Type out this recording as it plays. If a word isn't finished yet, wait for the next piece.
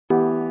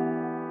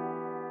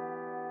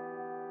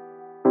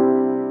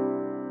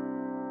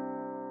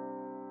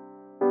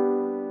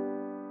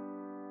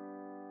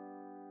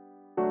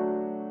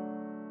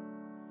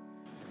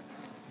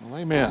Well,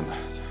 amen.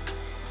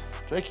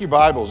 Take your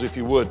Bibles, if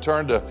you would.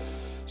 Turn to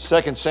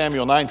 2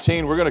 Samuel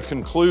 19. We're going to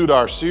conclude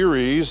our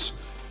series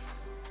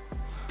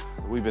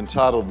that we've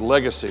entitled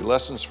Legacy,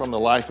 Lessons from the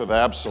Life of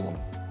Absalom.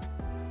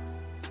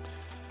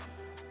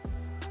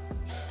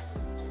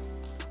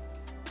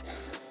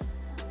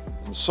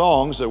 The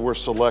songs that were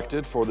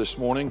selected for this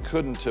morning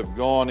couldn't have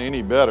gone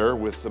any better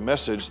with the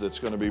message that's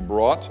going to be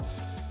brought.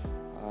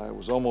 It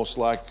was almost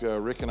like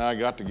Rick and I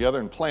got together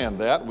and planned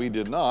that. We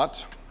did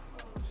not.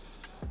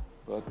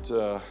 But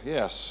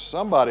yes,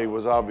 somebody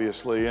was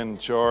obviously in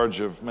charge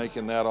of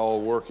making that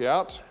all work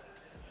out.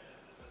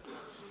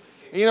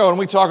 You know, when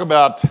we talk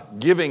about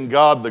giving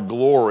God the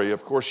glory,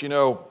 of course, you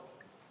know,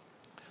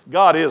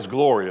 God is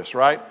glorious,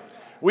 right?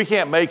 We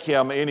can't make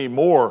Him any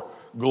more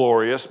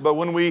glorious, but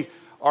when we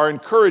are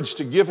encouraged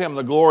to give Him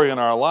the glory in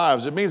our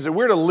lives, it means that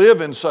we're to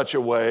live in such a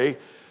way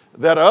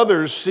that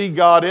others see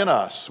God in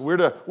us. We're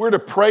to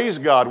praise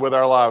God with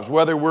our lives,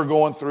 whether we're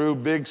going through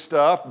big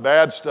stuff,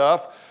 bad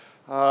stuff,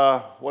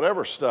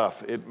 whatever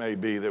stuff it may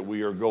be that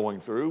we are going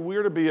through.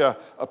 We're to be a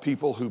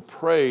people who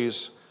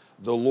praise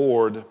the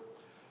Lord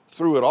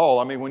through it all.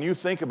 I mean, when you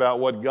think about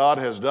what God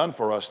has done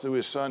for us through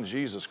His Son,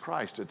 Jesus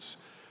Christ,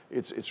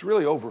 it's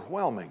really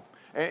overwhelming.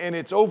 And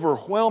it's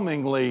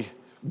overwhelmingly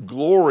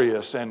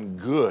glorious and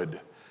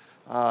good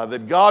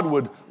that God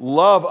would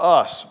love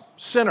us,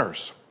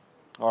 sinners,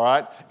 all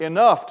right,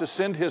 enough to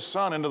send His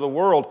Son into the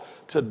world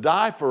to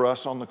die for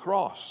us on the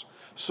cross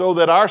so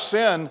that our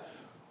sin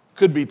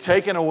could be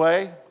taken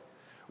away.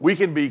 We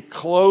can be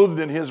clothed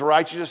in His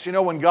righteousness. You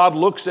know, when God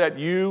looks at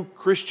you,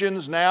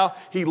 Christians now,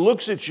 He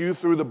looks at you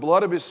through the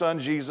blood of His Son,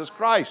 Jesus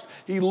Christ.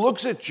 He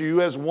looks at you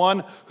as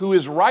one who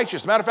is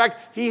righteous. Matter of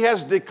fact, He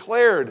has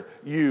declared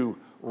you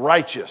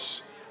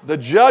righteous. The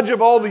judge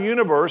of all the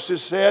universe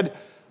has said,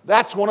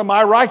 that's one of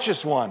my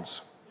righteous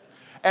ones.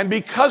 And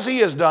because He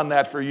has done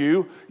that for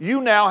you,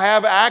 you now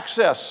have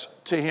access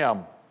to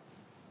Him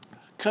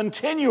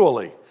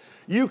continually.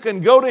 You can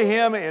go to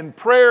Him in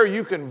prayer.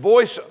 You can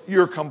voice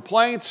your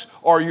complaints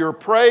or your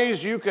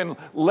praise. You can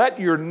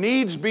let your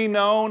needs be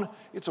known.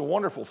 It's a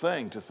wonderful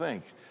thing to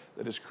think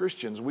that as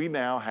Christians, we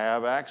now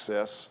have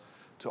access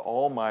to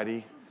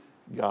Almighty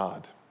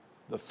God,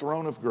 the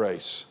throne of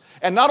grace.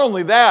 And not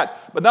only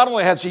that, but not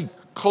only has He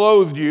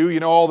clothed you, you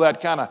know, all that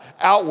kind of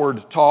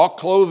outward talk,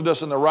 clothed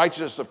us in the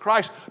righteousness of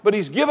Christ, but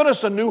He's given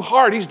us a new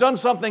heart. He's done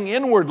something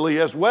inwardly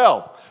as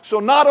well. So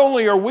not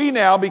only are we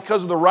now,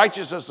 because of the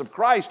righteousness of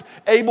Christ,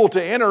 able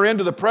to enter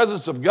into the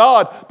presence of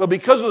God, but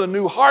because of the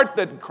new heart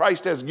that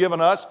Christ has given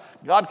us,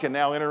 God can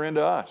now enter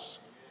into us.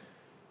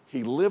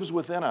 He lives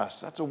within us.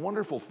 That's a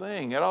wonderful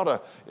thing. It ought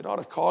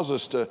to cause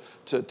us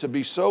to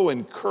be so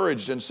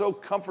encouraged and so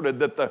comforted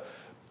that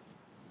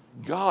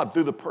God,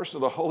 through the person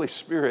of the Holy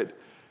Spirit,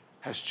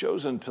 has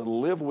chosen to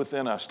live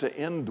within us, to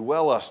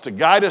indwell us, to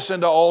guide us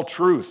into all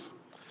truth,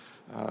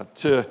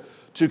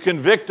 to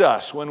convict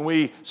us when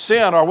we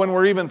sin or when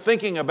we're even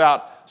thinking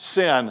about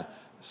sin.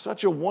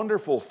 Such a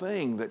wonderful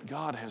thing that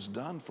God has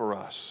done for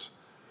us,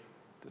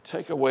 to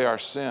take away our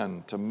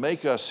sin, to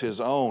make us His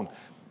own.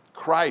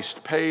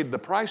 Christ paid the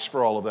price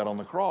for all of that on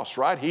the cross,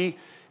 right?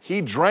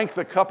 He drank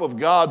the cup of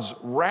God's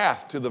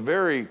wrath to the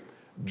very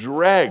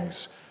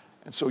dregs.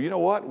 And so you know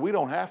what? We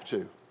don't have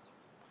to.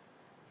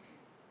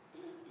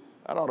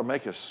 That ought to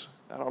make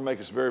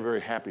us very,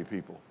 very happy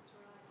people.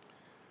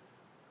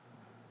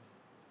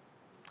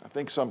 I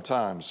think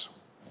sometimes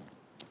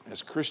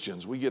as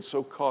Christians, we get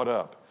so caught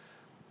up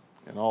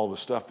in all the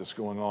stuff that's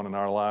going on in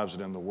our lives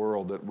and in the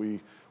world that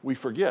we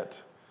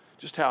forget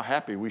just how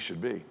happy we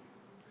should be,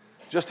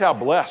 just how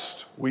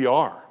blessed we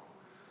are,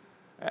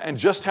 and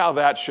just how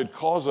that should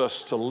cause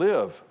us to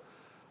live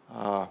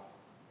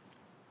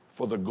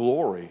for the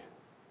glory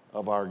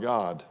of our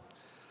God.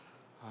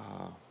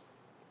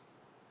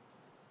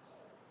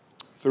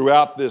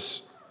 Throughout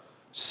this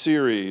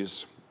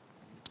series,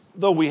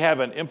 though we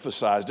haven't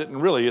emphasized it,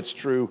 and really it's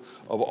true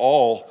of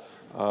all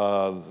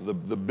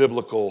the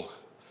biblical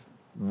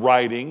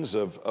writings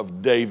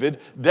of David.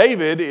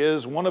 David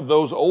is one of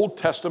those Old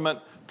Testament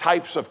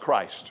types of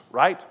Christ,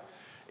 right?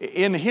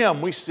 In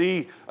him we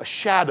see a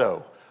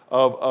shadow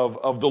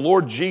of the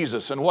Lord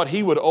Jesus and what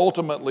He would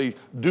ultimately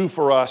do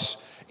for us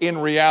in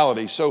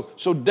reality.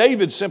 So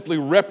David simply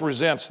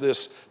represents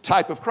this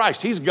type of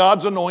Christ. He's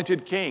God's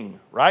anointed king,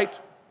 right?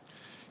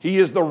 He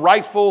is the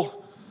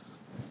rightful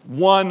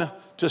one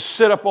to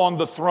sit upon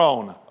the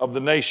throne of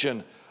the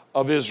nation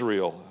of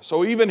Israel.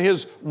 So even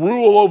His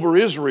rule over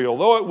Israel,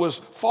 though it was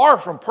far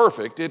from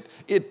perfect,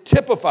 it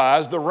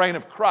typifies the reign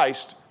of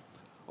Christ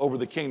over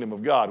the kingdom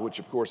of God, which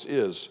of course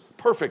is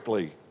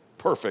perfectly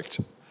perfect.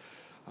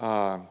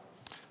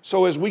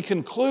 So as we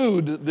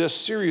conclude this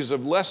series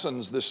of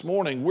lessons this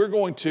morning, we're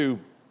going to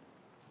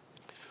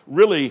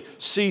really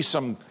see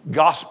some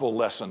gospel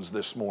lessons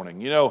this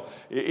morning. You know,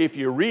 if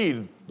you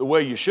read the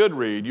way you should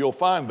read, you'll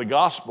find the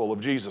gospel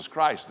of Jesus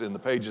Christ in the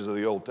pages of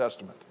the Old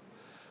Testament.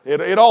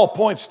 It all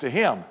points to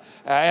Him.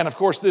 And of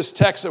course, this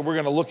text that we're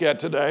going to look at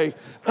today,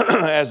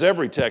 as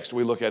every text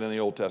we look at in the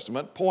Old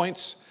Testament,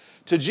 points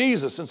to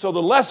Jesus. And so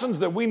the lessons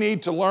that we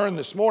need to learn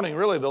this morning,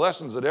 really the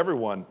lessons that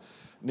everyone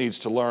needs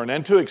to learn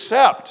and to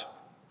accept.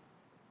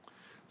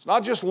 It's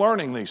not just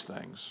learning these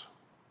things.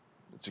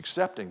 It's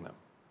accepting them.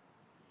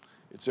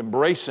 It's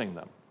embracing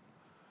them.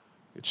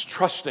 It's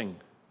trusting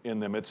in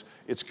them.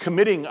 It's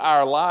committing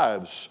our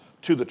lives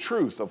to the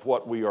truth of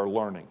what we are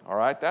learning. All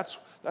right? That's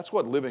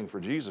what living for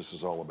Jesus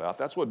is all about.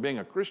 That's what being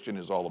a Christian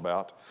is all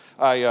about.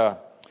 I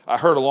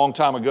heard a long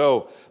time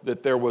ago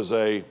that there was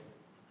a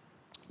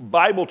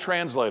Bible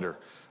translator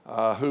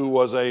who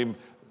was a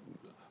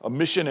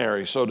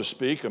missionary, so to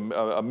speak,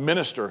 a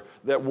minister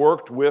that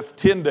worked with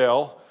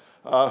Tyndale,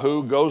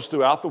 who goes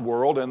throughout the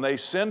world, and they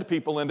send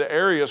people into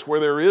areas where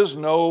there is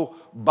no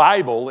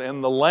Bible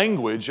in the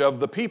language of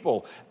the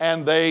people.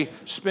 And they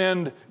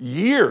spend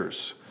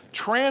years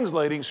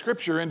translating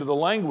Scripture into the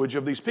language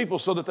of these people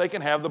so that they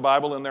can have the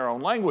Bible in their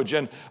own language.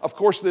 And of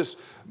course, this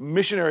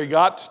missionary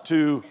got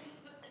to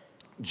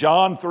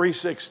John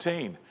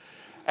 3:16.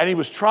 And he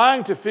was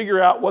trying to figure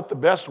out what the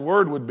best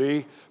word would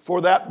be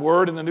for that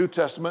word in the New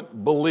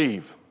Testament,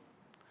 believe.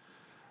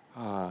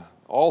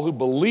 All who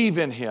believe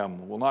in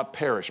him will not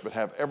perish but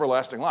have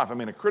everlasting life. I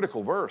mean, a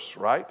critical verse,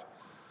 right?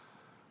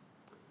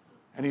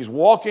 And he's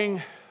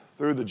walking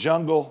through the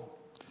jungle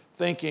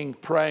thinking,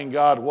 praying,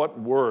 God, what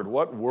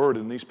word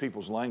in these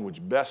people's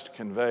language best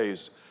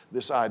conveys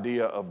this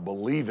idea of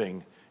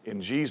believing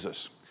in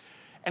Jesus?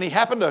 And he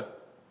happened to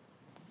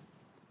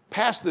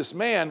pass this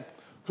man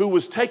who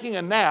was taking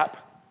a nap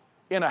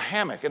in a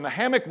hammock. And the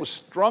hammock was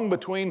strung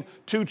between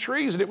two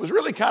trees, and it was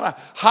really kind of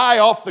high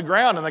off the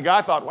ground. And the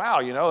guy thought, wow,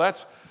 you know,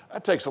 that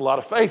takes a lot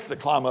of faith to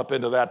climb up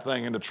into that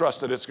thing and to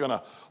trust that it's going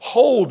to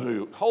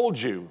hold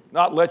you,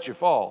 not let you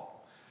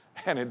fall.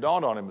 And it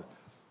dawned on him,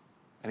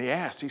 and he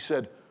asked, he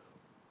said,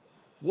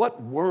 what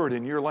word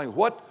in your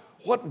language,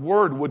 what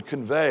word would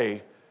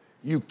convey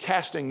you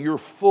casting your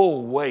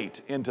full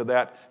weight into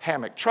that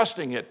hammock,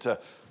 trusting it to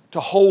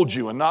hold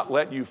you and not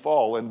let you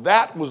fall? And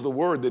that was the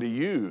word that he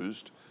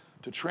used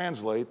to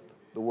translate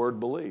the word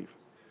believe.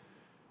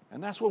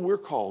 And that's what we're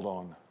called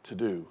on to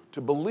do.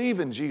 To believe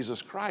in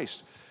Jesus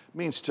Christ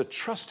means to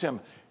trust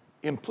him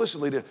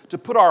implicitly, to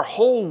put our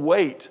whole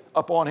weight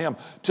upon him,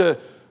 to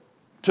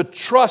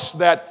trust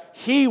that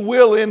he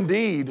will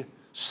indeed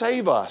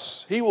save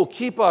us. He will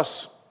keep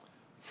us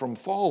from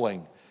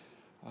falling.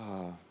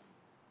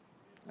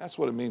 That's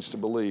what it means to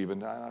believe.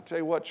 And I'll tell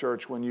you what,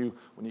 church, when you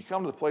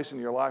come to the place in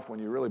your life when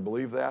you really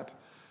believe that,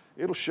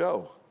 it'll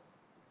show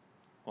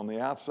on the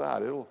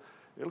outside. It'll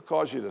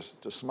cause you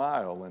to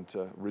smile and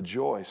to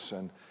rejoice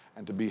and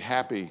to be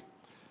happy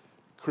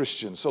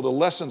Christians. So the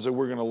lessons that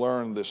we're going to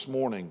learn this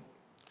morning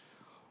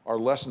are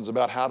lessons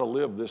about how to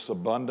live this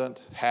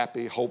abundant,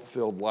 happy,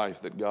 hope-filled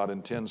life that God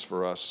intends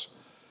for us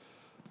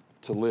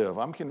to live.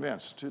 I'm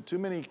convinced too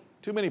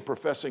many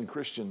professing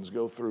Christians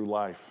go through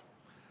life,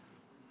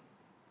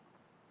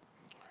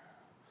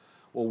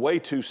 well, way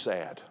too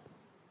sad,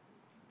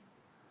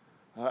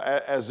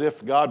 as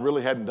if God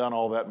really hadn't done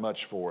all that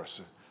much for us.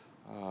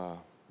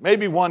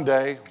 Maybe one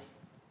day,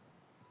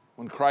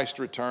 when Christ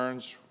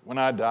returns, when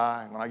I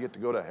die, when I get to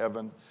go to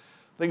heaven,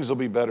 things will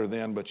be better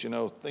then, but you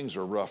know, things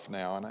are rough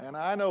now. And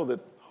I know that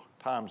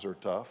times are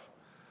tough,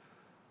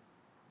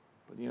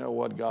 but you know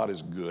what? God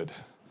is good,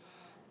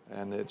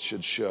 and it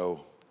should show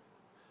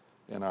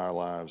in our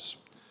lives.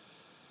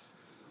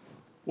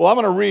 Well, I'm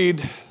going to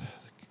read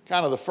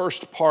kind of the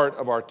first part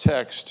of our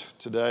text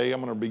today. I'm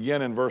going to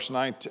begin in verse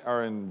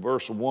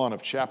 1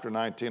 of chapter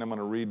 19. I'm going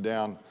to read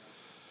down.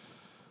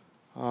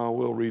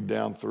 We'll read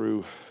down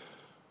through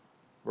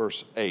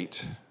verse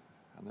 8,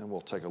 and then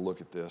we'll take a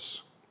look at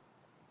this.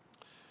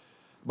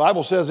 The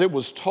Bible says, it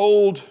was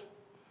told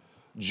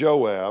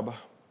Joab,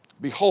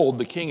 behold,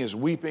 the king is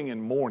weeping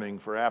and mourning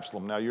for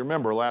Absalom. Now, you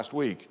remember last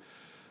week,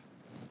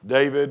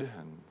 David,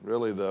 and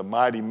really the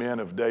mighty men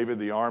of David,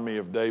 the army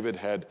of David,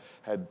 had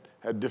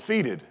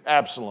defeated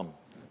Absalom,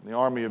 the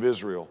army of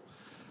Israel,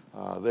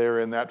 there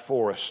in that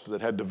forest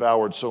that had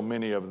devoured so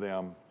many of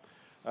them.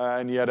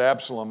 And yet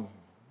Absalom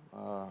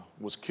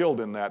was killed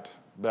in that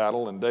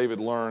battle, and David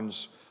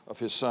learns of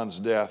his son's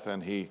death,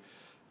 and he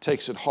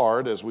takes it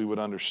hard, as we would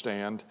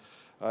understand.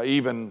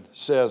 Even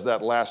says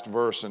that last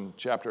verse in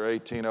chapter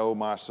 18, oh,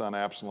 my son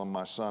Absalom,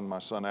 my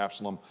son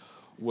Absalom,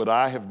 would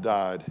I have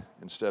died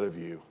instead of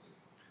you?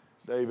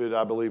 David,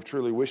 I believe,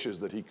 truly wishes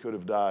that he could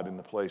have died in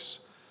the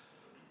place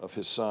of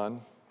his son.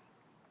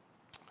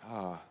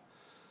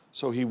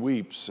 So he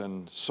weeps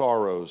and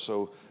sorrows.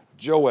 So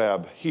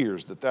Joab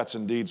hears that that's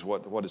indeed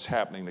what is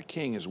happening. The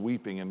king is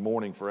weeping and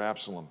mourning for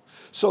Absalom.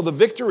 So the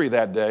victory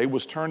that day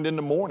was turned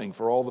into mourning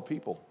for all the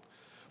people.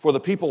 For the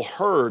people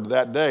heard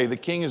that day, the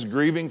king is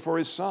grieving for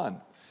his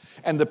son.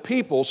 And the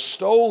people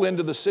stole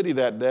into the city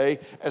that day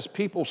as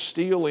people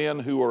steal in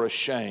who are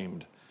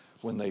ashamed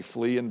when they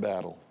flee in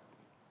battle.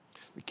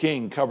 The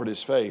king covered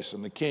his face,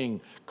 and the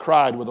king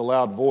cried with a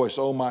loud voice,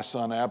 oh, my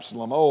son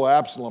Absalom, oh,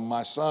 Absalom,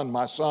 my son,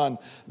 my son.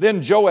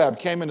 Then Joab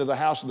came into the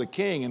house of the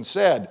king and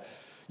said,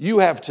 you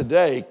have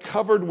today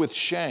covered with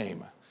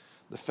shame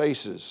the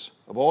faces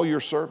of all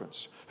your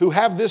servants, who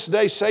have this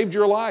day saved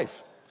your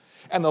life.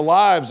 and the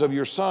lives of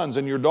your sons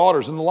and your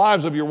daughters and the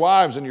lives of your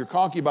wives and your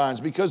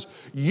concubines, because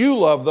you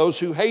love those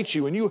who hate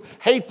you and you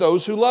hate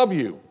those who love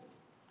you.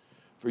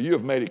 For you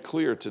have made it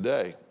clear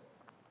today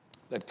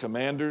that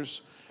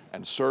commanders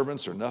and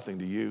servants are nothing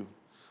to you.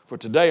 For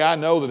today I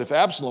know that if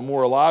Absalom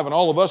were alive and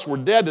all of us were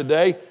dead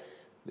today,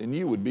 then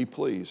you would be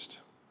pleased.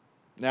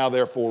 Now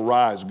therefore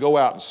rise, go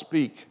out and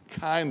speak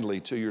kindly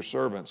to your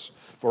servants.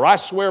 For I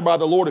swear by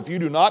the Lord, if you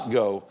do not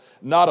go,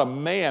 not a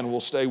man will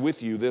stay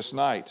with you this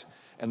night.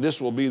 And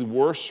this will be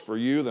worse for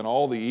you than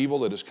all the evil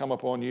that has come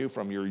upon you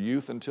from your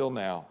youth until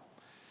now.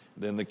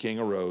 Then the king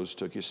arose,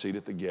 took his seat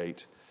at the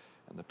gate,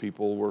 and the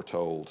people were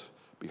told,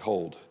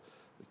 behold,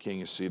 the king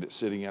is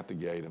sitting at the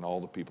gate, and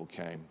all the people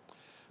came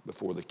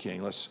before the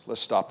king. Let's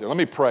stop there. Let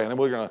me pray, and then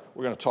we're going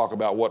to talk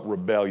about what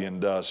rebellion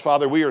does.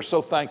 Father, we are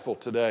so thankful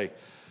today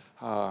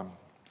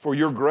for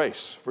your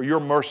grace, for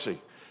your mercy.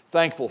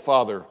 Thankful,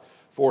 Father,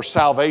 for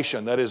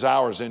salvation that is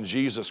ours in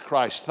Jesus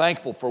Christ.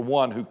 Thankful for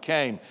one who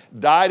came,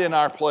 died in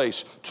our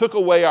place, took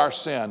away our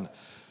sin,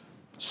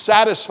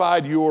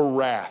 satisfied your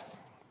wrath,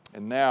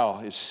 and now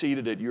is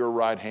seated at your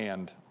right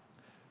hand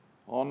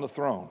on the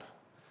throne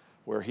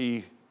where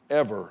he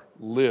ever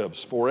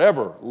lives,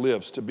 forever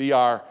lives to be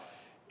our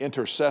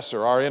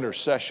intercessor, our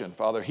intercession,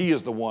 Father. He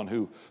is the one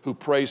who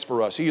prays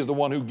for us. He is the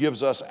one who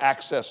gives us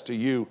access to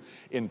you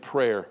in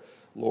prayer.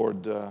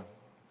 Lord,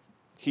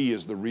 he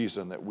is the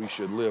reason that we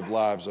should live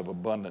lives of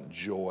abundant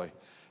joy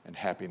and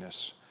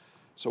happiness.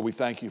 So we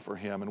thank you for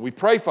him. And we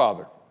pray,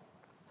 Father,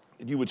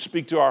 that you would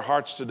speak to our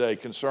hearts today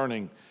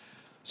concerning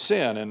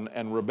sin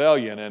and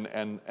rebellion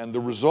and the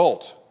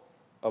result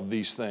of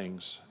these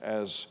things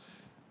as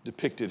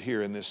depicted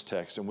here in this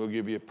text. And we'll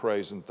give you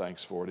praise and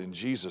thanks for it. In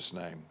Jesus'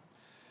 name,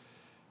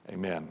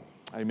 amen.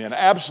 Amen.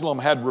 Absalom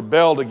had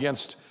rebelled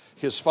against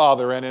his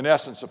father, and in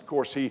essence, of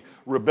course, he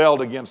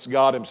rebelled against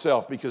God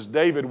himself because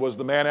David was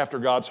the man after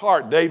God's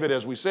heart. David,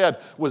 as we said,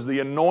 was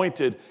the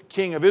anointed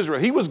king of Israel.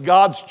 He was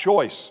God's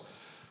choice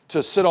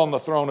to sit on the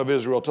throne of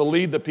Israel, to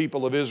lead the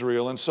people of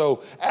Israel. And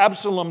so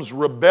Absalom's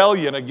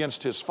rebellion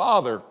against his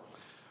father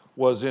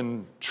was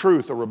in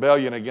truth a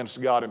rebellion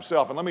against God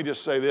himself. And let me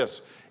just say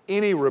this,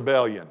 any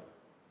rebellion,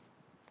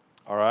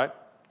 all right,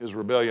 is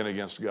rebellion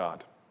against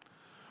God.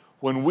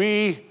 When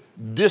we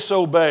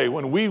disobey,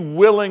 when we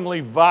willingly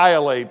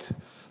violate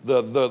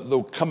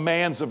the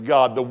commands of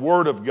God, the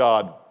word of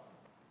God,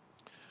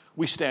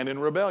 we stand in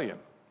rebellion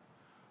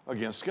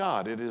against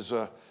God. It is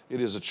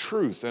a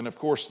truth. And of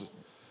course,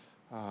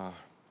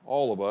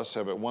 all of us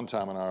have at one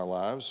time in our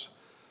lives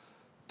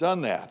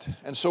done that.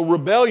 And so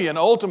rebellion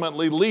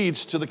ultimately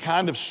leads to the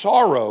kind of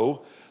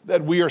sorrow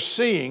that we are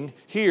seeing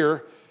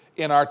here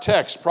in our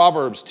text.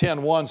 Proverbs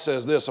 10:1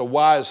 says this, a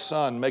wise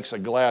son makes a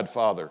glad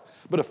father,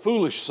 but a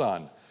foolish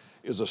son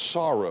is a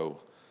sorrow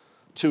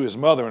to his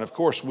mother. And of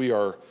course, we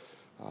are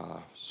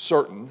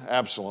certain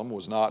Absalom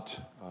was not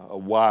a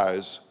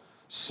wise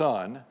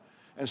son.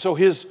 And so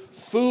his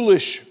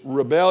foolish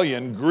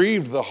rebellion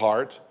grieved the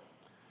heart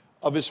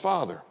of his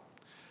father.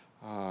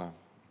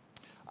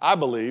 I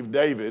believe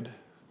David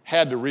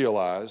had to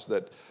realize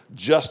that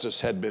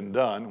justice had been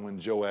done when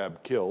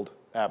Joab killed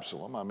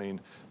Absalom. I mean,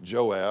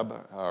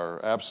 Joab,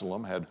 or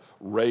Absalom, had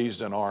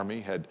raised an army,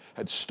 had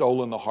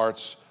stolen the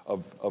hearts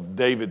of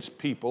David's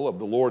people, of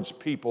the Lord's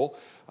people,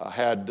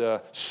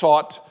 had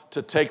sought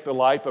to take the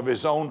life of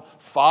his own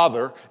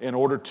father in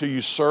order to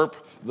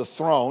usurp the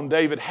throne.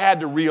 David had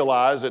to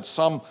realize at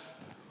some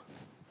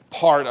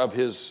part of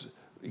his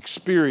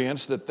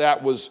experience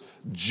that was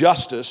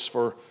justice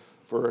for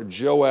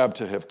Joab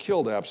to have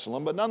killed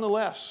Absalom. But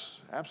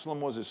nonetheless, Absalom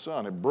was his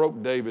son. It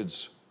broke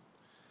David's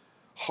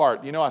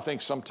heart. You know, I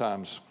think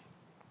sometimes,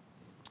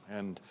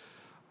 and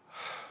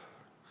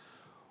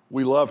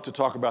we love to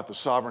talk about the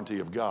sovereignty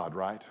of God,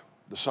 right?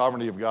 The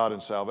sovereignty of God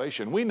in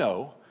salvation. We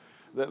know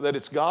that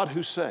it's God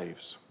who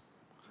saves.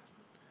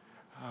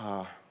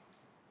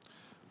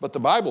 But the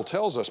Bible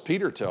tells us,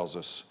 Peter tells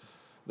us,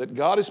 that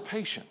God is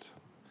patient,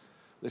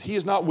 that he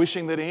is not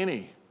wishing that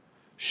any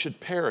should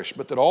perish,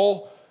 but that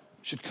all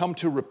should come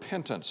to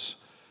repentance.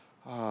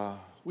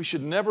 We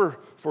should never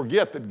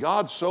forget that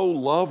God so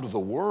loved the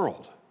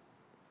world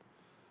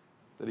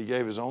that he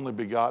gave his only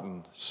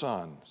begotten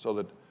Son so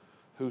that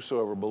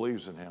whosoever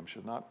believes in him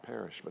should not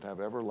perish but have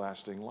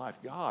everlasting life.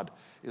 God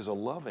is a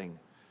loving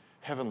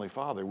Heavenly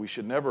Father. We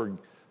should never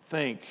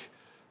think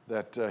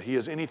that he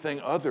is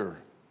anything other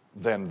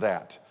than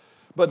that.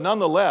 But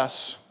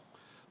nonetheless,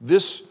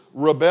 this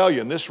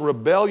rebellion, this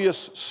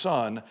rebellious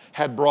son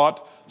had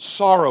brought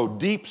sorrow,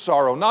 deep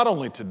sorrow, not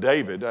only to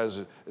David,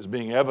 as is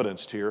being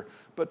evidenced here,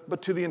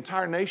 but to the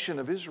entire nation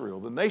of Israel.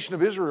 The nation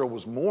of Israel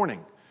was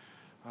mourning.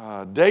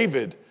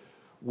 David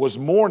was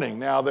mourning.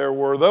 Now, there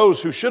were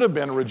those who should have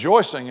been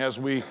rejoicing, as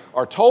we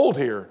are told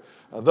here.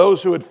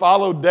 Those who had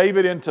followed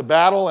David into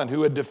battle and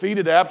who had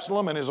defeated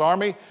Absalom and his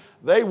army,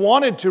 they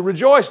wanted to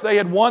rejoice. They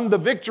had won the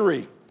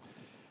victory.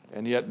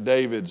 And yet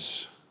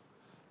David's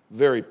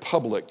very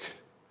public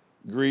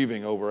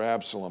grieving over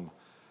Absalom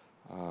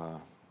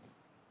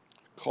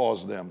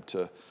caused them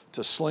to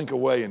slink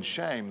away in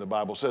shame, the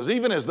Bible says.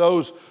 Even as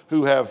those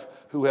who have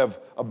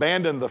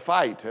abandoned the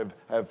fight,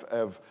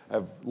 have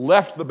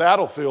left the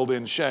battlefield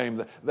in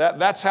shame,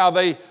 that's how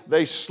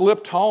they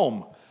slipped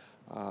home.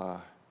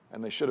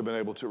 And they should have been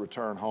able to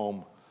return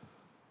home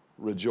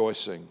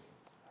rejoicing.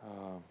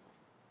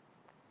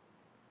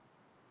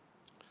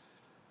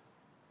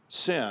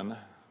 Sin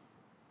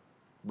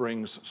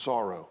brings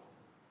sorrow,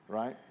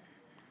 right?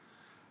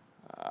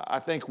 I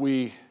think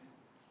we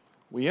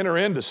enter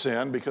into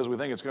sin because we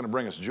think it's going to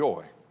bring us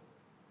joy.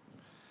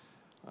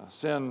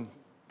 Sin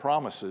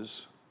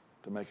promises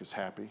to make us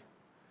happy,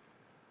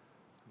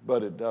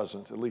 but it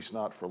doesn't, at least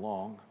not for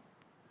long.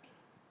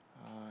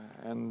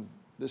 And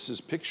this is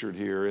pictured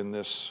here in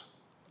this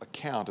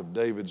account of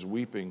David's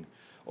weeping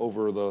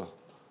over the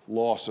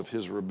loss of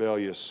his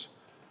rebellious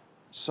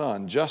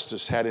son.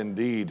 Justice had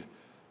indeed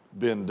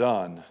been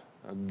done.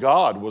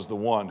 God was the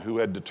one who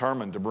had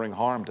determined to bring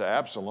harm to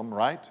Absalom,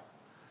 right?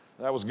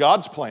 That was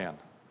God's plan.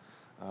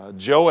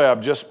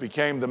 Joab just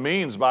became the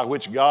means by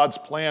which God's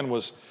plan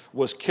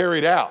was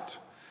carried out.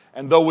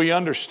 And though we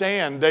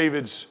understand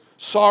David's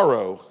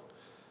sorrow,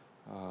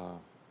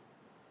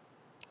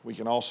 we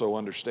can also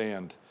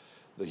understand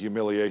the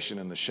humiliation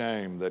and the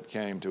shame that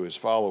came to his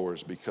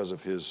followers because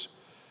of his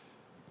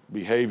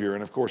behavior.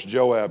 And of course,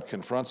 Joab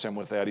confronts him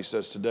with that. He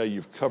says, "Today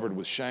you've covered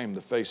with shame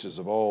the faces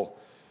of all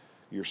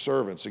your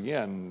servants."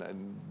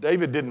 Again,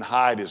 David didn't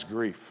hide his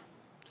grief.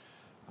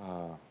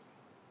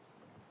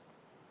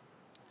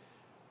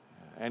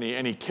 And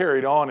he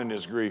carried on in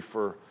his grief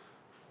for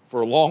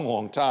a long,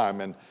 long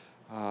time. And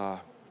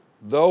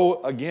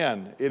though,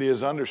 again, it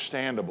is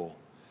understandable,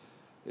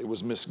 it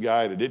was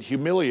misguided. It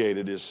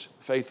humiliated his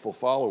faithful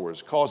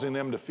followers, causing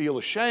them to feel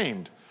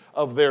ashamed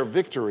of their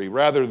victory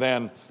rather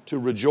than to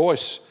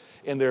rejoice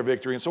in their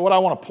victory. And so what I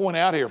want to point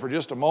out here for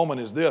just a moment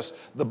is this.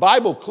 The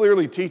Bible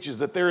clearly teaches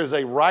that there is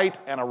a right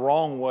and a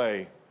wrong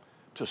way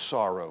to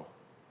sorrow.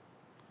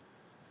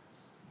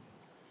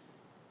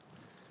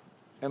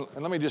 And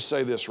let me just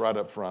say this right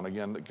up front,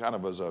 again, kind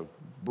of as a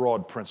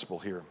broad principle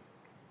here.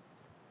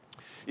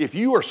 If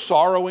you are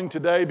sorrowing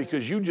today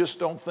because you just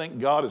don't think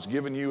God has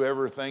given you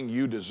everything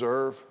you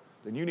deserve,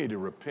 then you need to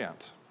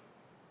repent.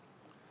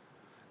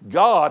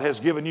 God has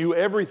given you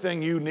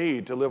everything you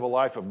need to live a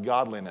life of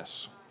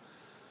godliness.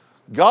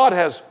 God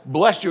has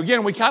blessed you.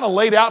 Again, we kind of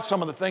laid out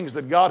some of the things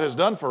that God has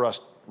done for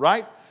us,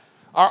 right?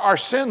 Our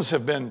sins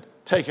have been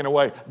taken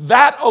away.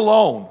 That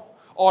alone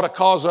ought to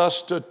cause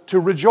us to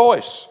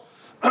rejoice,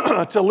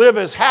 to live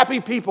as happy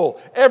people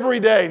every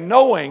day,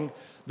 knowing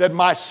that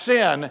my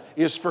sin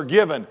is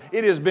forgiven.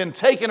 It has been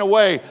taken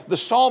away. The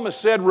psalmist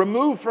said,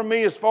 "Remove from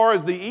me as far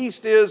as the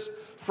east is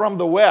from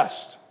the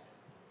west."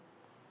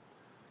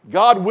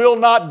 God will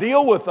not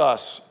deal with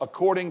us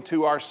according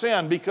to our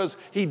sin because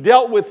He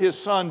dealt with His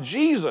Son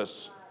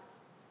Jesus.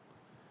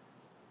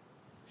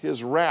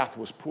 His wrath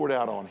was poured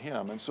out on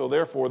Him. And so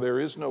therefore there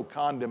is no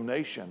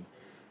condemnation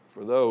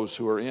for those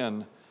who are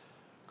in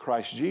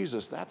Christ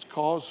Jesus. That's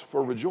cause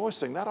for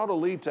rejoicing. That ought to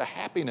lead to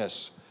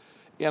happiness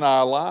in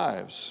our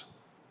lives.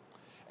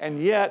 And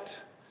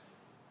yet,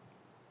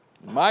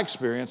 in my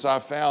experience,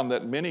 I've found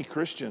that many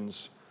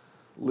Christians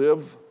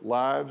live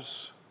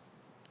lives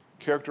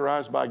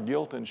characterized by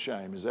guilt and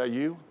shame. Is that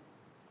you?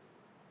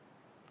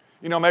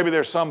 You know, maybe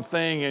there's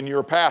something in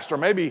your past, or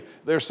maybe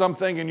there's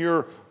something in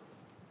your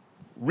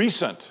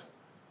recent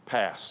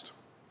past.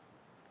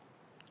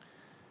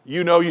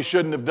 You know you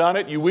shouldn't have done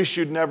it. You wish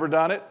you'd never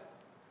done it.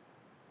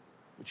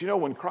 But you know,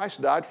 when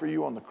Christ died for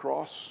you on the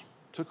cross,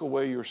 took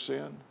away your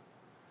sin,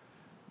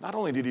 not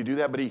only did He do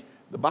that, but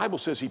the Bible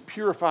says He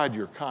purified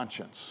your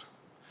conscience.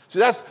 See,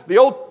 that's the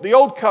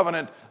old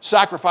covenant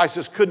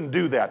sacrifices couldn't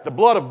do that. The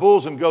blood of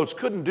bulls and goats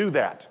couldn't do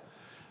that.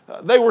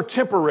 They were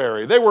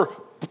temporary.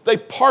 They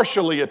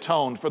partially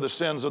atoned for the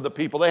sins of the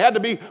people. They had to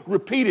be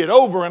repeated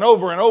over and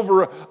over and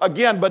over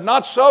again, but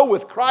not so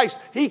with Christ.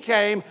 He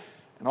came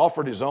and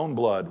offered His own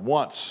blood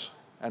once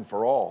and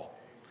for all.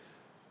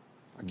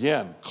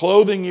 Again,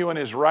 clothing you in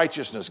His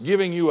righteousness,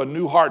 giving you a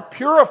new heart,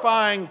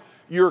 purifying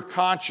your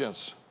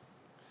conscience.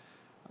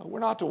 We're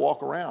not to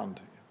walk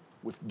around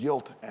with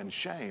guilt and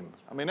shame.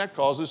 I mean, that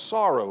causes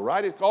sorrow,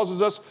 right? It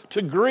causes us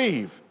to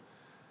grieve.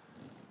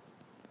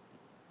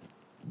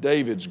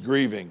 David's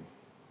grieving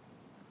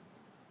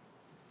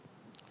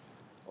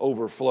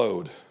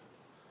overflowed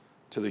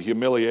to the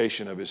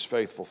humiliation of his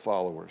faithful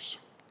followers.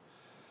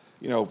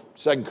 You know,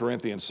 2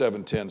 Corinthians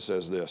 7:10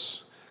 says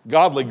this,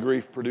 "Godly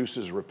grief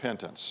produces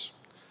repentance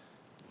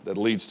that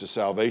leads to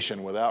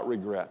salvation without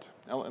regret."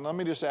 Now, and let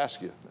me just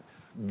ask you,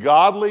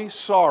 godly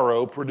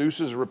sorrow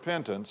produces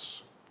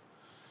repentance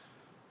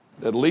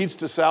that leads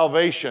to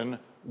salvation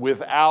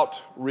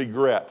without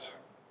regret.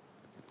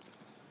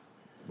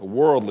 The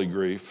worldly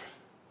grief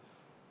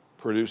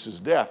produces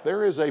death.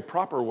 There is a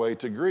proper way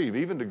to grieve,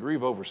 even to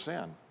grieve over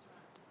sin.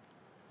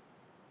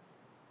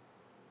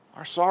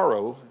 Our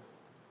sorrow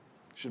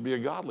should be a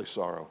godly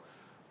sorrow,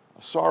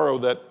 a sorrow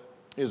that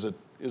is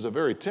is a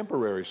very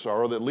temporary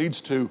sorrow that leads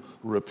to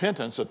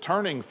repentance, a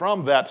turning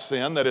from that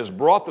sin that has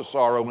brought the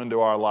sorrow into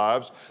our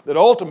lives, that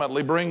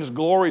ultimately brings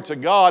glory to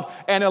God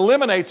and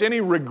eliminates any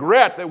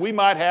regret that we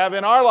might have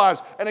in our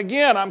lives. And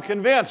again, I'm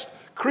convinced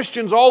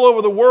Christians all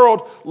over the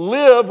world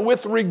live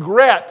with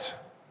regret.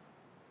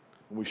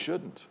 We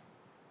shouldn't.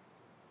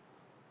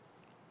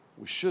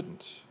 We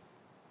shouldn't.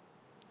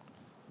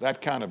 That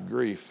kind of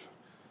grief,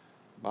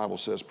 the Bible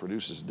says,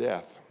 produces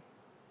death.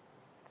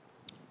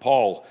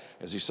 Paul,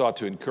 as he sought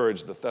to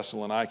encourage the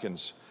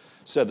Thessalonians,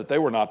 said that they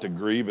were not to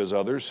grieve as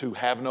others who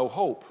have no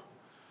hope.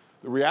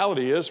 The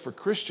reality is, for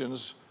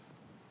Christians,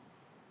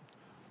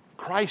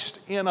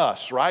 Christ in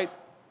us, right?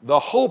 The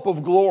hope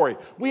of glory.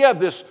 We have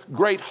this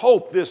great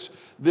hope, this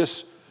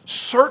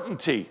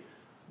certainty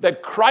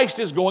that Christ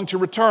is going to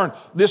return.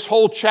 This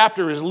whole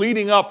chapter is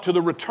leading up to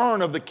the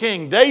return of the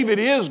King. David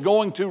is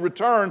going to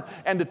return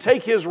and to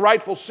take his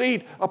rightful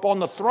seat upon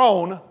the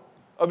throne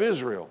of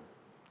Israel.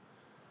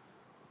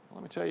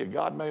 Let me tell you,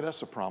 God made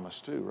us a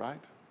promise too, right?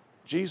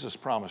 Jesus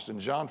promised in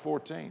John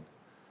 14,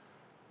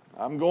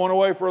 I'm going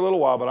away for a little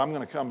while, but I'm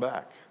going to come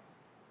back.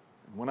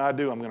 And when I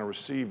do, I'm going to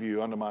receive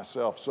you unto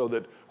myself, so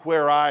that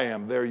where I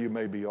am, there you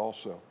may be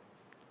also.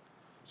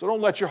 So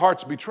don't let your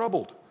hearts be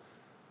troubled.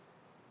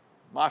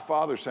 My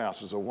Father's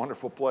house is a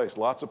wonderful place,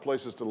 lots of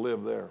places to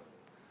live there.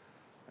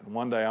 And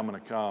one day I'm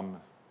going to come,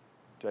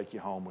 take you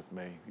home with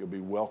me. You'll be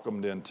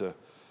welcomed into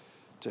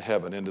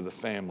heaven, into the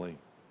family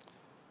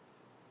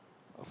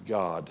of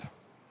God.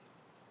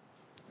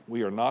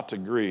 We are not to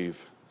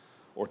grieve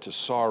or to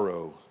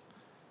sorrow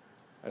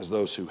as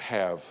those who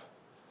have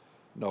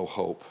no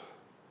hope.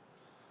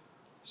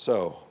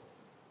 So,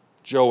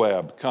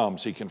 Joab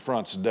comes, he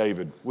confronts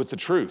David with the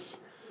truth.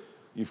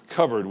 You've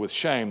covered with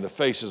shame the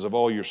faces of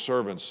all your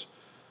servants.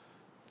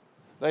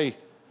 They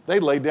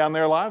laid down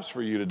their lives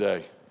for you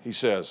today, he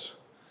says.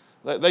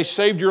 They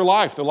saved your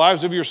life, the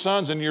lives of your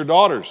sons and your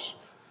daughters.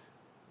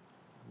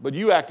 But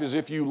you act as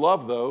if you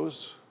love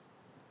those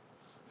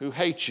who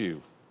hate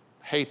you,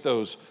 hate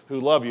those who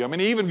love you. I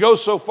mean, he even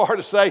goes so far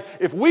to say,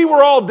 if we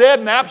were all dead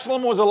and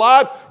Absalom was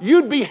alive,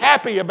 you'd be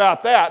happy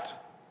about that.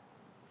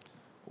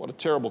 What a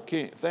terrible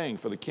thing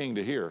for the king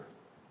to hear.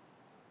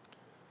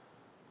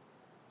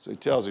 So he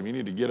tells him, you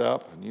need to get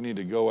up and you need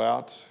to go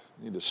out.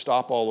 You need to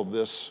stop all of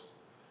this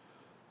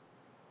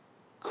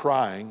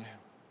crying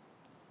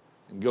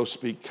and go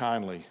speak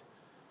kindly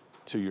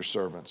to your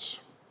servants.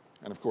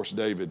 And of course,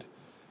 David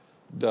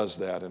does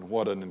that, and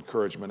what an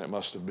encouragement it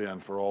must have been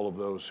for all of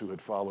those who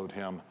had followed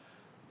him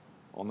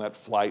on that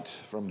flight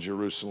from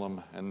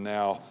Jerusalem and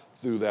now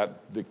through that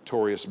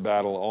victorious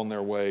battle on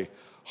their way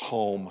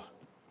home.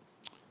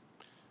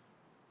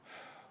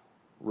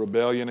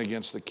 Rebellion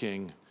against the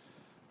king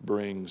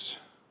brings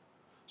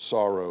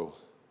sorrow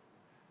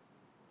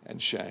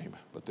and shame,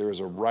 but there is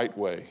a right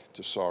way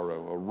to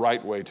sorrow, a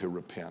right way to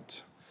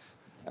repent.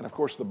 And of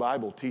course, the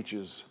Bible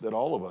teaches that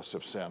all of us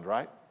have sinned,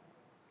 right?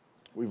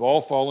 We've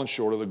all fallen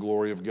short of the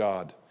glory of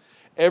God.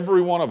 Every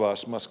one of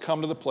us must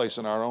come to the place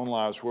in our own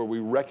lives where we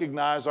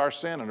recognize our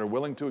sin and are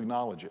willing to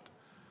acknowledge it.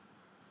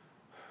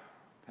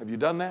 Have you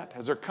done that?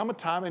 Has there come a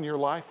time in your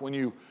life when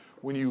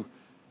you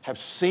have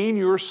seen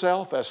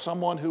yourself as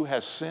someone who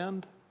has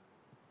sinned?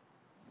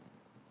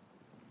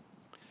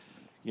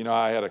 You know,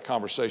 I had a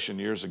conversation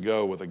years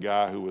ago with a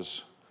guy who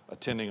was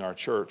attending our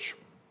church.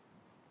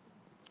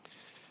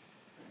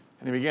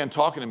 And he began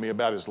talking to me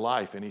about his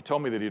life, and he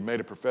told me that he'd made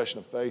a profession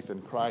of faith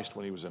in Christ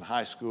when he was in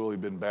high school. He'd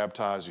been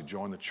baptized, he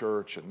joined the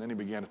church, and then he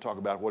began to talk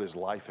about what his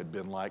life had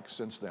been like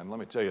since then.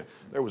 Let me tell you,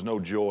 there was no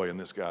joy in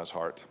this guy's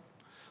heart.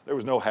 There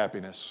was no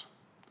happiness.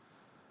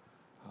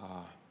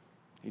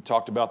 He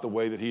talked about the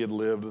way that he had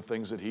lived, the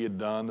things that he had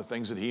done, the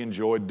things that he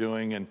enjoyed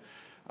doing, and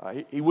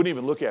he wouldn't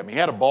even look at me. He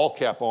had a ball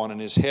cap on, and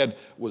his head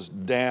was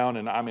down,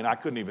 and I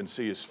couldn't even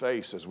see his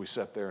face as we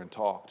sat there and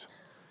talked.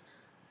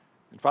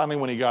 And finally,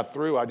 when he got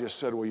through, I just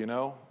said, well, you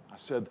know, I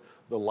said,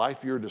 the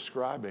life you're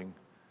describing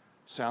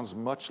sounds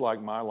much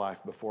like my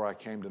life before I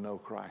came to know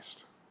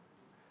Christ.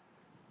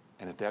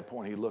 And at that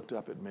point, he looked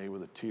up at me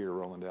with a tear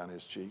rolling down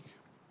his cheek.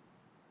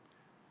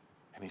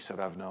 And he said,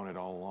 I've known it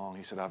all along.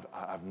 He said,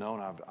 I've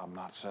known I'm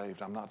not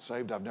saved. I'm not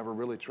saved. I've never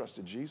really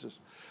trusted Jesus.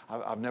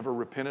 I've never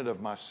repented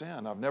of my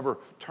sin. I've never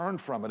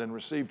turned from it and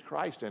received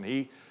Christ. And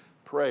he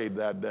prayed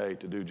that day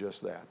to do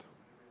just that.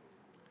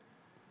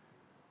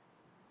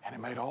 And it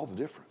made all the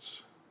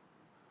difference.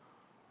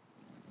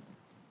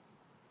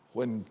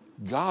 When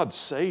God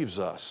saves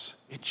us,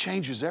 it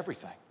changes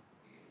everything.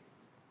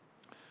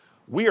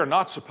 We are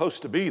not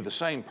supposed to be the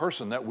same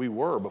person that we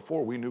were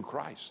before we knew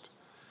Christ.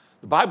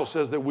 The Bible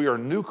says that we are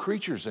new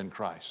creatures in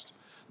Christ.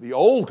 The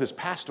old has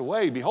passed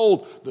away.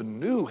 Behold, the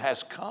new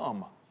has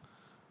come.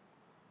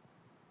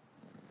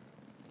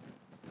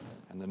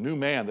 And the new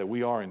man that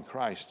we are in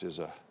Christ is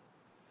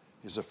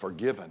a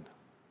forgiven,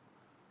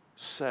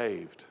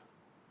 saved,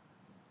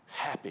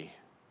 happy,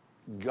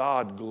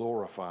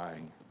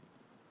 God-glorifying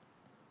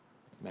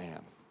man.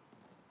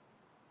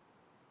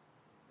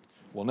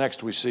 Well,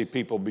 next we see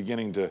people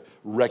beginning to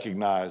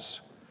recognize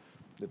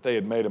that they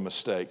had made a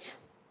mistake.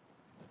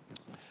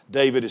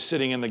 David is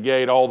sitting in the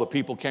gate. All the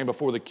people came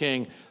before the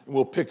king.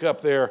 We'll pick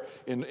up there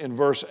in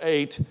verse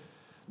 8.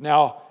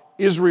 Now,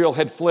 Israel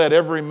had fled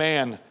every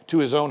man to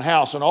his own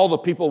house, and all the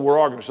people were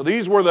arguing. So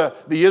these were the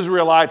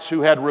Israelites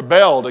who had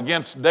rebelled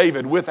against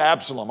David with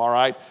Absalom, all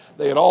right?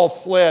 They had all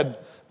fled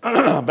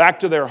back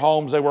to their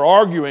homes. They were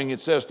arguing, it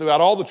says,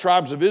 throughout all the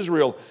tribes of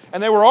Israel.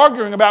 And they were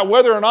arguing about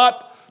whether or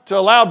not to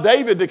allow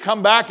David to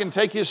come back and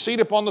take his seat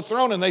upon the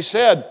throne. And they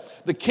said,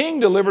 the king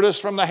delivered us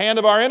from the hand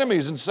of our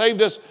enemies and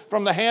saved us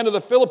from the hand of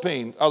the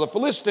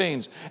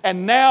Philistines.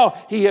 And now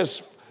he has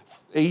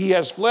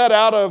fled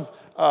out of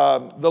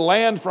the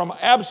land from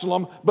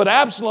Absalom. But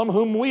Absalom,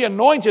 whom we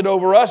anointed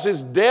over us,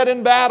 is dead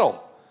in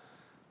battle.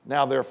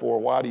 Now,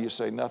 therefore, why do you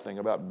say nothing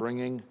about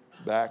bringing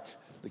back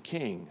the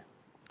king?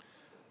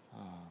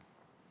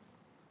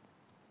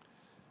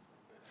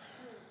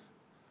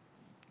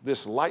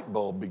 This light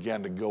bulb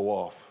began to go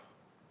off.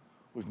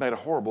 We've made a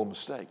horrible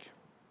mistake.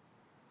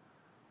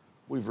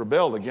 We've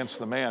rebelled against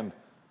the man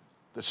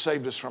that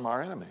saved us from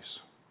our enemies.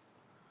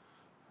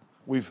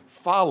 We've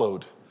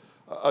followed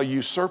a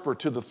usurper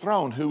to the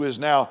throne who is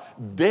now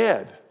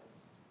dead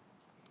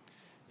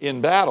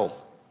in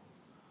battle.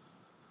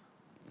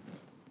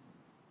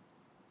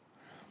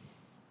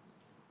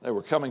 They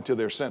were coming to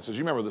their senses.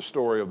 You remember the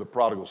story of the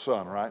prodigal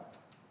son, right?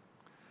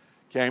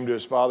 Came to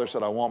his father,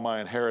 said, I want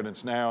my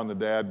inheritance now. And the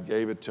dad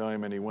gave it to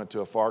him, and he went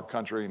to a far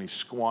country, and he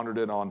squandered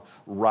it on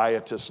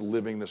riotous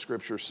living, the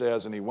scripture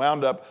says. And he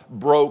wound up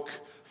broke,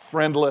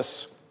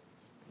 friendless.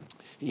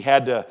 He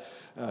had to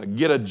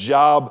get a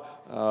job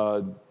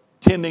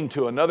tending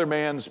to another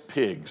man's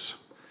pigs.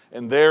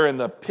 And there in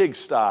the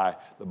pigsty,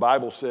 the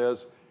Bible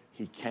says,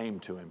 he came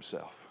to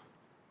himself.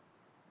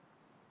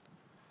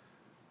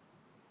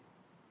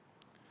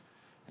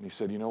 And he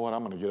said, you know what,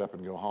 I'm going to get up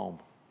and go home.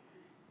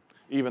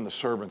 Even the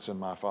servants in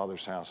my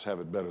father's house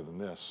have it better than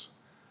this.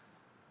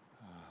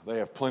 They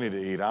have plenty to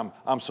eat.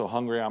 I'm so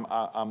hungry, I'm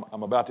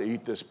about to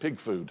eat this pig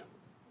food.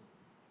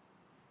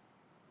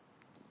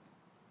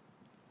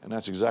 And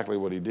that's exactly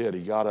what he did.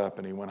 He got up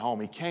and he went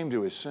home. He came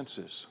to his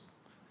senses.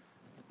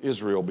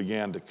 Israel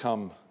began to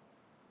come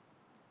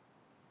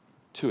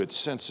to its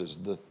senses.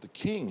 The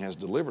king has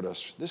delivered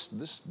us.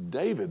 This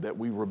David that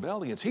we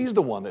rebelled against, he's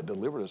the one that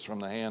delivered us from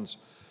the hands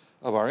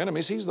of our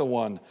enemies. He's the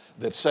one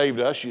that saved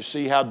us. You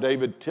see how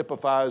David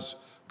typifies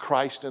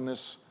Christ in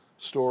this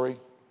story?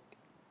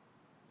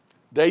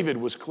 David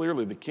was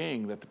clearly the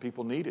king that the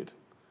people needed.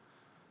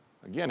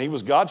 Again, he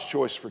was God's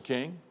choice for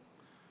king.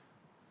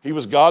 He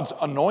was God's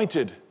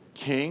anointed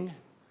king.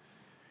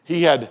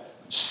 He had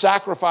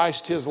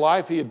sacrificed his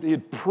life. He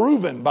had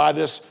proven by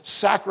this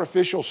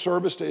sacrificial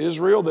service to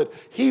Israel that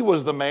he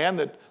was the man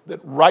that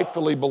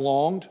rightfully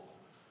belonged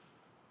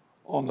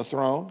on the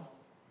throne.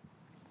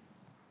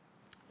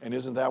 And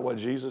isn't that what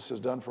Jesus has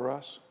done for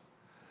us?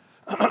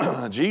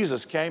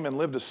 Jesus came and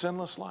lived a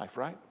sinless life,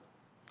 right?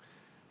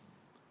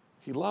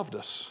 He loved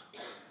us.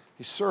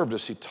 He served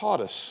us. He taught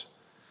us.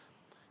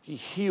 He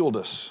healed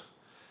us.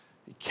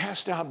 He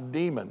cast out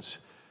demons.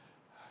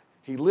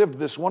 He lived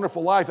this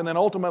wonderful life and then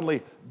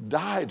ultimately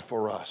died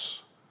for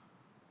us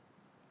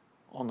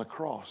on the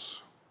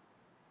cross.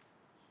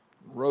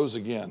 Rose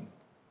again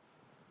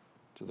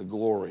to the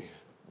glory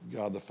of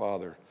God the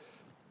Father.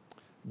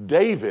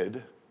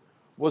 David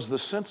was the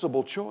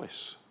sensible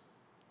choice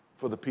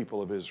for the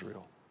people of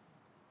Israel.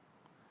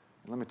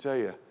 And let me tell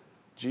you,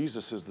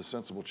 Jesus is the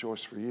sensible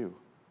choice for you.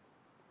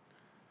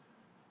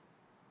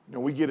 You know,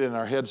 we get in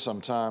our heads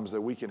sometimes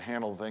that we can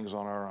handle things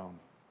on our own.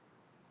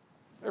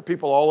 There are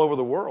people all over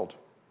the world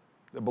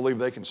that believe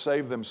they can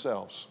save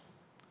themselves.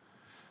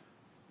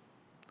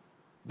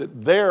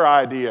 That their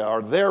idea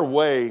or their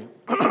way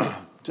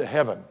to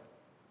heaven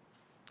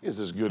is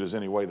as good as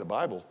any way the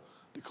Bible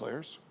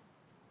declares.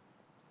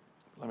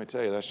 Let me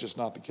tell you, that's just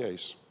not the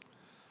case.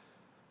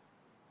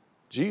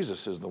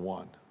 Jesus is the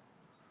one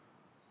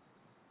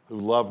who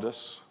loved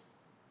us,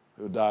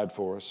 who died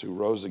for us, who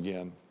rose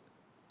again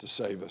to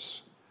save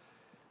us.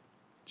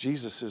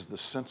 Jesus is the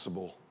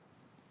sensible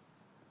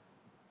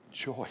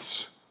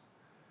choice.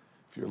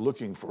 If you're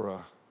looking for a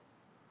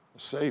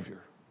Savior,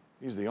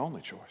 He's the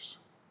only choice.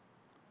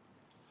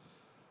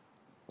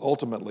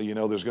 Ultimately, you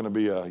know, there's going to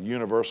be a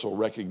universal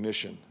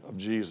recognition of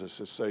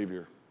Jesus as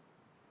Savior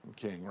and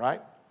King,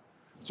 right?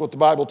 That's what the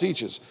Bible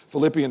teaches.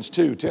 Philippians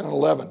 2, 10 and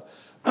 11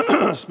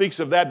 speaks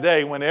of that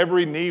day when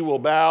every knee will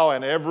bow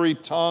and every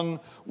tongue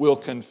will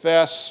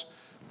confess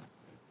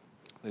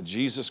that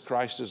Jesus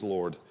Christ is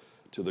Lord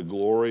to the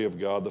glory of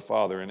God the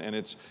Father. And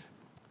it's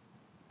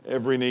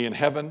every knee in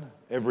heaven,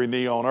 every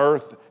knee on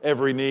earth,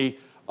 every knee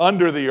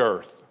under the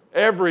earth.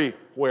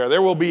 Everywhere.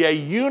 There will be a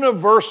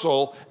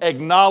universal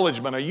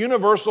acknowledgement, a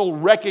universal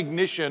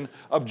recognition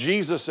of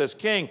Jesus as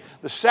King.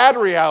 The sad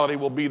reality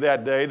will be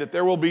that day that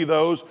there will be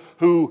those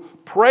who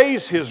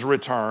praise His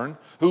return,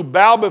 who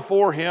bow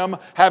before Him,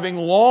 having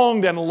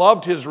longed and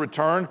loved His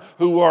return,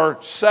 who are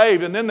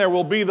saved. And then there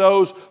will be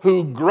those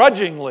who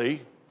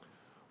grudgingly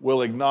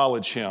will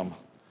acknowledge Him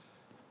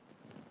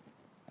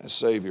as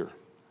Savior,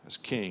 as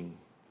King.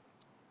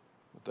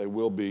 But they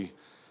will be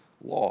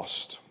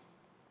lost.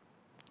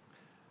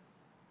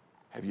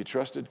 Have you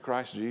trusted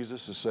Christ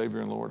Jesus as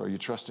Savior and Lord? Are you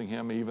trusting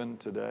Him even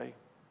today?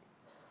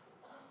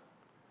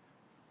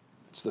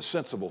 It's the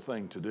sensible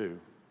thing to do.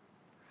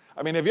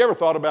 I mean, have you ever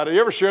thought about it?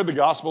 You ever shared the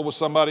gospel with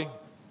somebody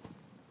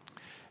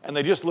and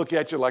they just look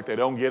at you like they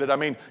don't get it? I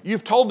mean,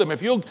 you've told them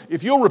if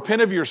you'll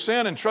repent of your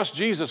sin and trust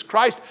Jesus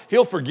Christ,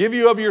 He'll forgive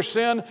you of your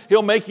sin.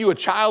 He'll make you a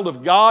child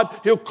of God.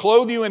 He'll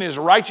clothe you in His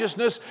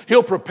righteousness.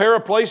 He'll prepare a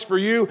place for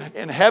you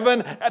in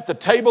heaven at the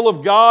table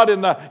of God,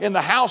 in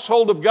the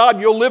household of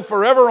God. You'll live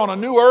forever on a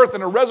new earth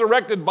in a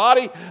resurrected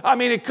body. I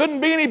mean, it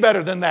couldn't be any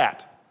better than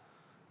that.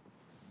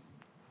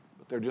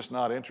 But they're just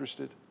not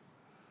interested.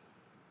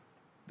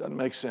 Doesn't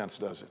make sense,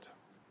 does it?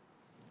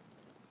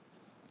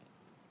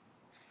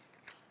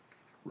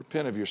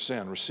 Repent of your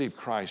sin. Receive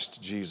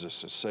Christ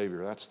Jesus as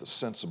Savior. That's the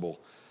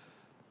sensible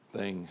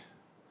thing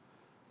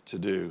to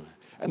do.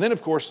 And then,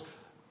 of course,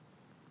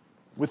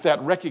 with that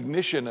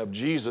recognition of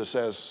Jesus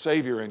as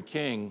Savior and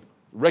King,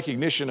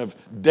 recognition of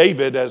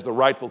David as the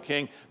rightful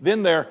king,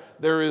 then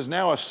there is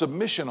now a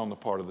submission on the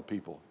part of the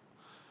people.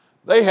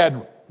 They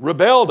had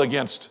rebelled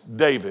against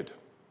David.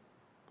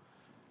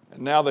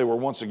 And now they were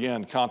once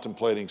again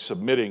contemplating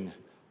submitting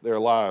their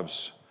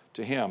lives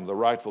to him, the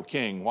rightful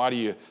king. Why do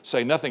you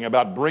say nothing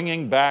about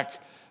bringing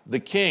back the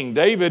king?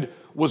 David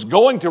was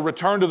going to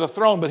return to the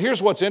throne, but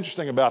here's what's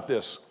interesting about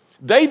this.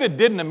 David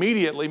didn't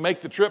immediately make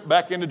the trip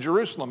back into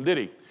Jerusalem, did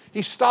he?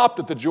 He stopped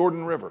at the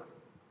Jordan River.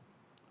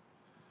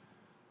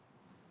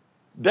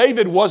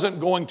 David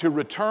wasn't going to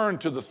return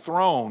to the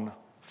throne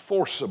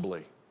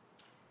forcibly.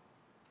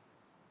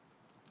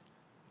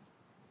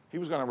 He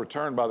was going to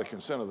return by the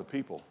consent of the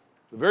people.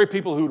 The very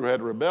people who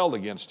had rebelled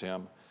against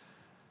him,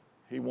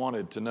 he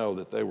wanted to know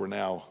that they were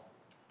now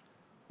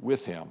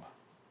with him.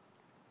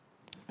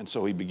 And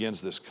so he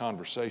begins this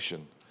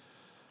conversation.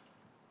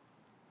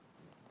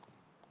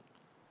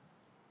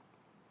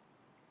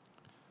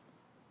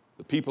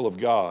 The people of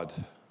God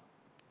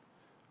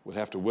would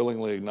have to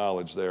willingly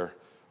acknowledge their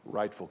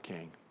rightful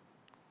king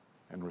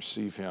and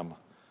receive him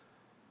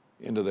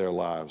into their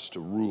lives to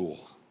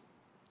rule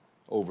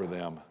over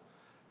them.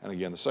 And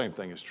again, the same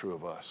thing is true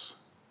of us.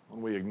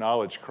 When we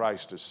acknowledge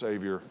Christ as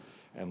Savior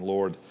and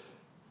Lord,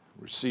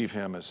 receive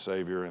Him as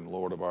Savior and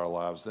Lord of our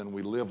lives, then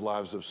we live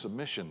lives of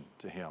submission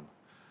to Him,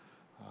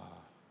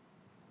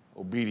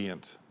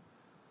 obedient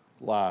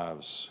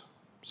lives.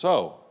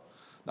 So,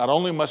 not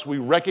only must we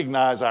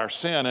recognize our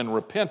sin and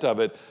repent of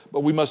it,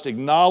 but we must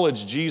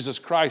acknowledge Jesus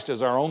Christ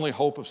as our only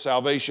hope of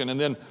salvation and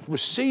then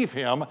receive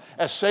Him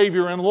as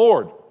Savior and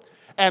Lord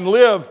and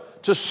live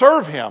to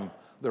serve Him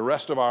the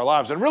rest of our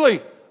lives and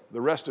really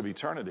the rest of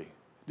eternity.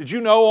 Did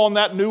you know on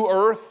that new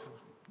earth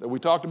that we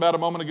talked about a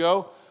moment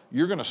ago,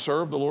 you're going to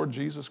serve the Lord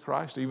Jesus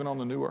Christ even on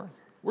the new earth?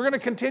 We're going to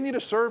continue to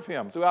serve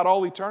Him throughout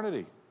all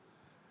eternity.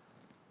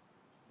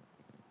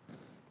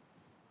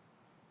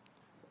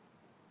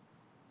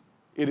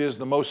 It is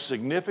the most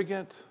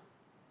significant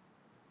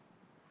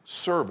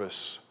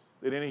service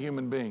that any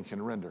human being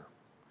can render.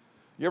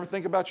 You ever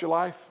think about your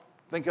life?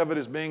 Think of it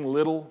as being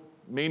little,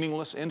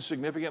 meaningless,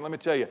 insignificant. Let me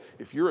tell you,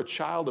 if you're a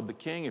child of the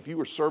King, if you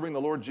are serving the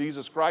Lord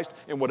Jesus Christ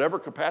in whatever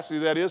capacity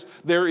that is,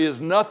 there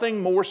is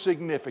nothing more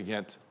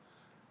significant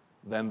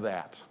than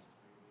that.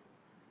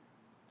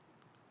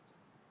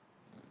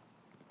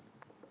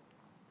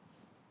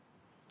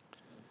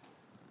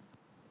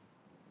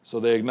 So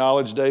they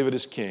acknowledged David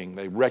as king.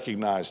 They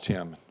recognized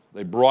him.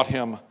 They brought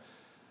him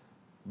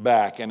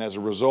back. And as a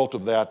result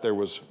of that, there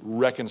was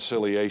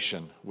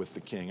reconciliation with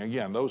the king.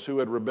 Again, those who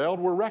had rebelled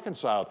were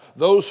reconciled.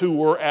 Those who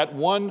were at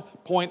one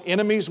point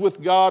enemies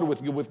with God,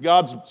 with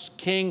God's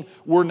king,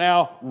 were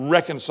now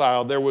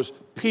reconciled. There was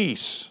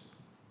peace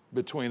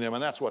between them.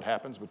 And that's what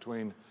happens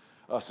between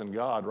us and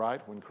God, right?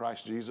 When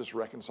Christ Jesus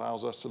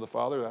reconciles us to the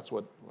Father, that's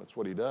what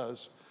He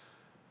does.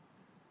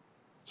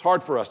 It's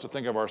hard for us to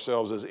think of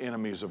ourselves as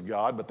enemies of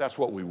God, but that's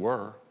what we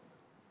were.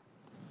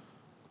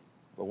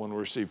 But when we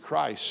receive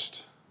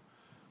Christ,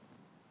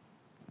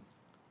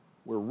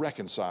 we're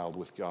reconciled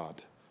with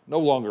God. No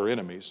longer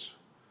enemies,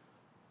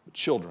 but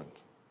children,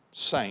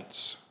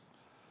 saints.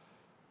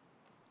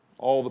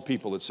 All the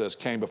people, it says,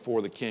 came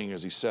before the king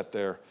as he sat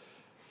there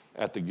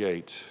at the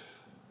gate.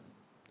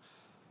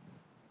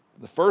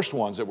 The first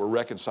ones that were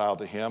reconciled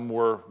to him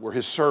were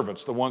his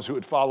servants, the ones who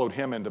had followed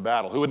him into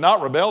battle, who had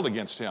not rebelled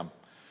against him.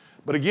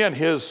 But again,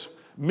 his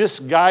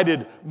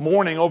misguided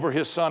mourning over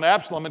his son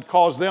Absalom had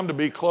caused them to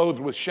be clothed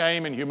with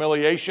shame and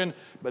humiliation.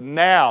 But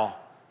now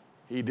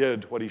he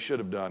did what he should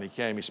have done. He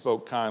came, he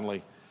spoke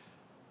kindly,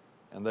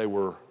 and they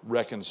were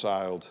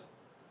reconciled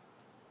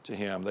to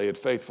him. They had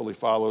faithfully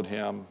followed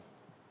him,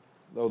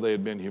 though they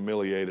had been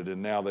humiliated,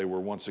 and now they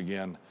were once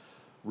again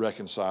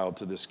reconciled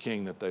to this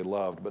king that they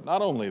loved. But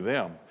not only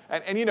them.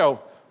 And you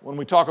know, when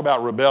we talk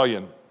about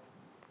rebellion,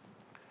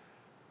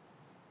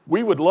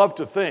 we would love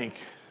to think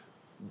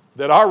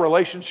that our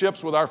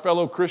relationships with our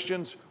fellow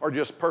Christians are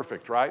just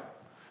perfect, right?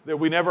 That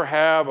we never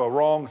have a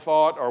wrong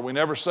thought or we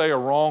never say a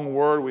wrong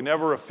word, we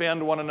never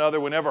offend one another,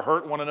 we never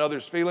hurt one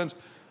another's feelings,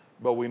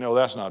 but we know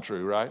that's not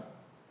true, right?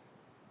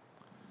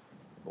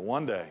 But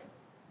one day,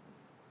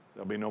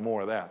 there'll be no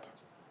more of that.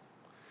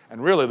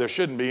 And really, there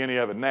shouldn't be any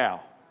of it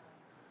now.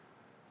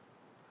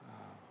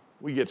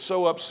 We get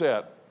so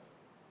upset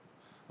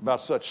about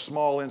such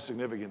small,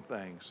 insignificant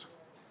things.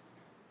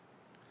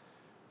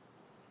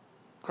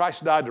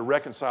 Christ died to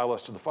reconcile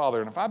us to the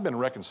Father, and if I've been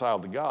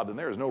reconciled to God, then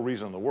there is no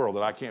reason in the world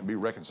that I can't be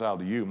reconciled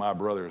to you, my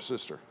brother or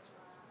sister.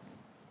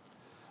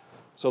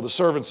 So the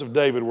servants of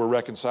David were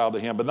reconciled to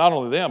him, but not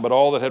only them, but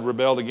all that had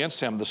rebelled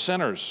against him, the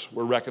sinners,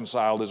 were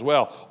reconciled as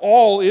well.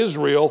 All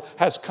Israel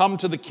has come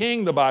to the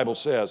king, the Bible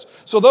says.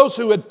 So those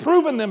who had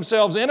proven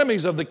themselves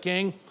enemies of the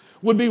king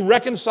would be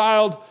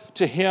reconciled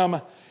to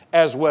him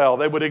as well.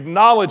 They would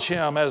acknowledge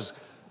him as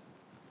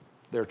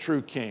their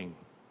true king,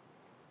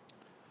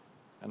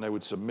 and they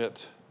would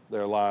submit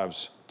their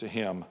lives to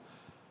him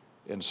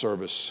in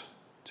service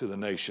to the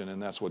nation,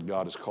 and that's what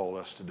God has called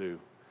us to do.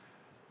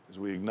 As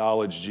we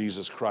acknowledge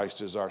Jesus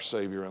Christ as our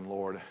Savior and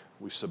Lord,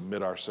 we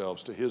submit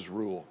ourselves to his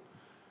rule,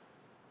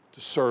 to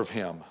serve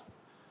him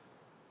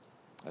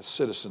as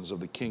citizens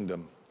of the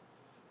kingdom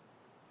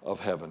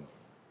of heaven.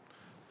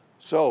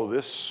 So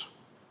this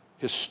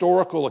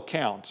historical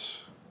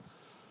account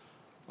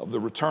of the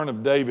return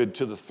of David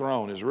to the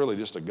throne is really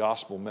just a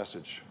gospel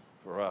message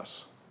for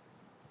us.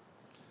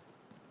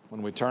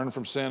 When we turn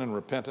from sin and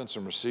repentance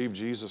and receive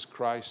Jesus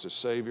Christ as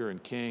Savior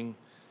and King,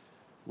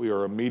 we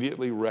are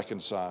immediately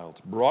reconciled,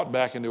 brought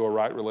back into a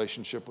right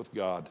relationship with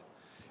God,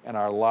 and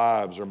our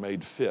lives are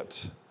made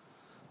fit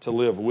to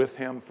live with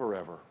him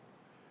forever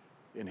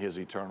in his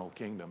eternal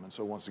kingdom. And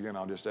so once again,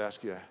 I'll just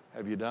ask you,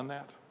 have you done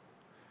that?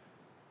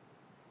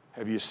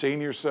 Have you seen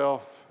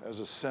yourself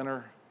as a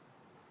sinner,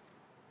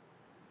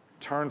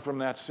 turned from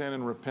that sin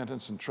in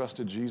repentance and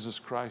trusted Jesus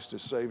Christ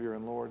as Savior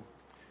and Lord?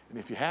 And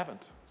if you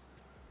haven't,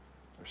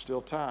 there's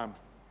still time.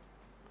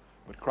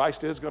 But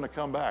Christ is going to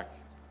come back.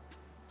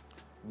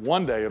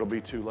 One day it'll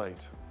be too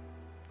late.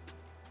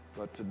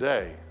 But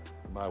today,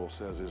 the Bible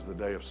says, is the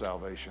day of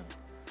salvation.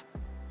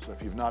 So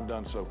if you've not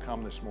done so,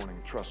 come this morning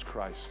and trust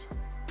Christ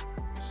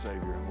as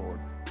Savior and Lord.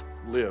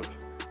 Live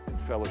in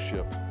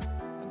fellowship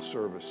and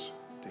service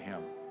to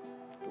him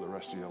for the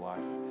rest of your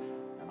life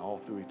and all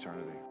through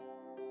eternity.